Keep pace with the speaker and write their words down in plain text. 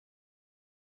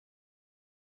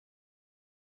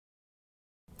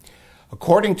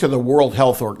According to the World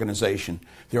Health Organization,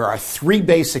 there are 3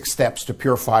 basic steps to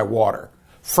purify water.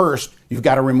 First, you've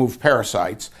got to remove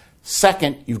parasites.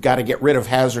 Second, you've got to get rid of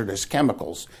hazardous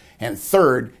chemicals. And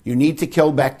third, you need to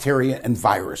kill bacteria and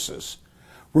viruses.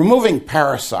 Removing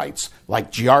parasites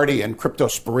like Giardia and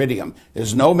Cryptosporidium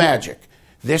is no magic.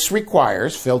 This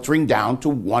requires filtering down to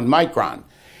 1 micron.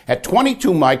 At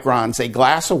 22 microns, a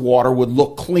glass of water would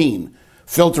look clean.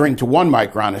 Filtering to 1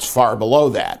 micron is far below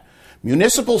that.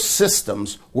 Municipal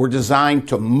systems were designed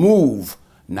to move,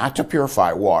 not to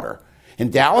purify water. In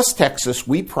Dallas, Texas,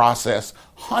 we process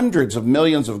hundreds of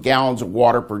millions of gallons of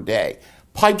water per day.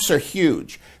 Pipes are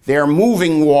huge. They're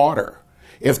moving water.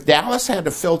 If Dallas had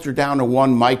to filter down to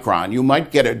 1 micron, you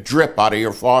might get a drip out of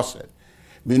your faucet.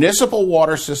 Municipal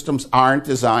water systems aren't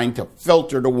designed to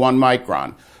filter to 1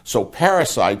 micron, so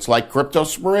parasites like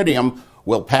Cryptosporidium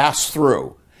will pass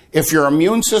through. If your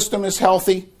immune system is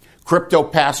healthy, Crypto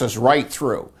passes right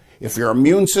through. If your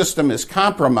immune system is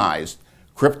compromised,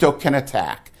 Crypto can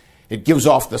attack. It gives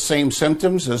off the same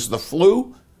symptoms as the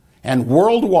flu, and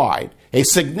worldwide, a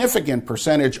significant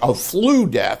percentage of flu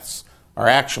deaths are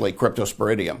actually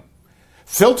Cryptosporidium.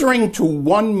 Filtering to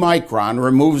 1 micron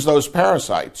removes those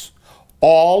parasites.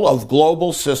 All of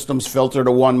global systems filter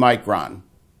to 1 micron.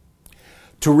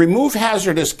 To remove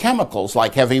hazardous chemicals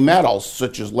like heavy metals,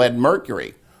 such as lead,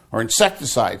 mercury, or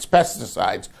insecticides,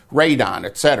 pesticides, radon,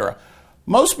 etc.,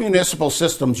 most municipal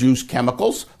systems use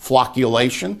chemicals,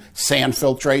 flocculation, sand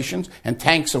filtrations, and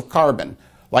tanks of carbon,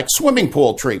 like swimming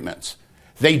pool treatments.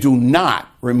 They do not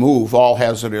remove all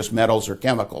hazardous metals or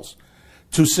chemicals.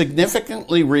 To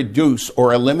significantly reduce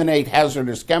or eliminate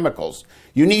hazardous chemicals,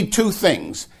 you need 2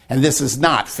 things, and this is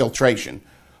not filtration.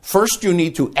 First, you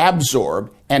need to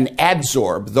absorb and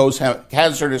adsorb those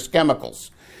hazardous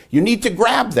chemicals. You need to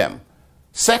grab them.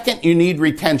 Second, you need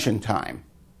retention time.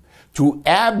 To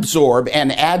absorb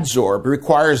and adsorb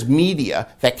requires media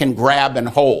that can grab and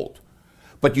hold.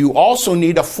 But you also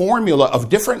need a formula of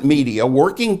different media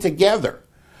working together.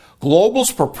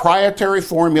 Global's proprietary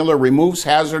formula removes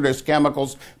hazardous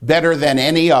chemicals better than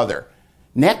any other.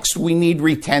 Next, we need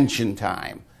retention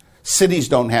time. Cities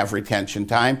don't have retention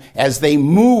time as they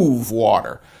move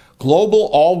water. Global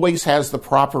always has the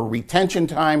proper retention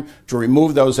time to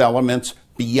remove those elements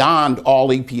beyond all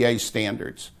EPA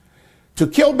standards. To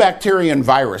kill bacteria and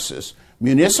viruses,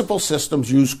 municipal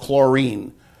systems use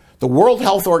chlorine. The World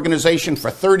Health Organization for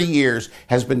 30 years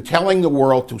has been telling the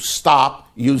world to stop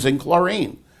using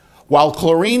chlorine. While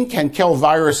chlorine can kill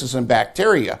viruses and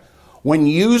bacteria, when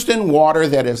used in water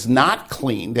that is not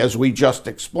cleaned, as we just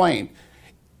explained,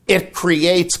 it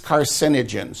creates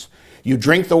carcinogens. You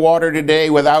drink the water today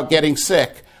without getting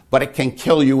sick, but it can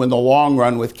kill you in the long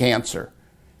run with cancer.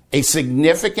 A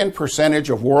significant percentage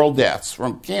of world deaths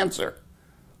from cancer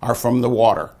are from the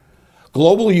water.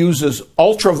 Global uses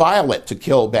ultraviolet to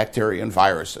kill bacteria and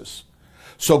viruses.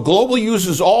 So Global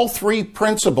uses all 3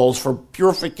 principles for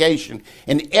purification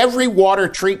in every water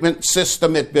treatment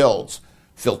system it builds.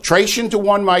 Filtration to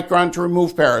 1 micron to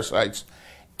remove parasites,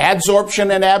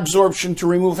 adsorption and absorption to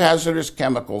remove hazardous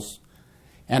chemicals,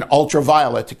 and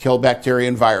ultraviolet to kill bacteria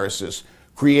and viruses,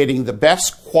 creating the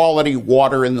best quality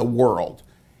water in the world.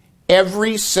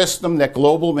 Every system that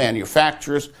Global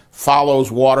manufactures follows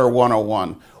Water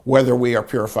 101, whether we are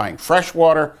purifying fresh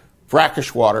water,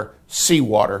 brackish water,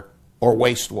 seawater, or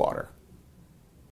wastewater.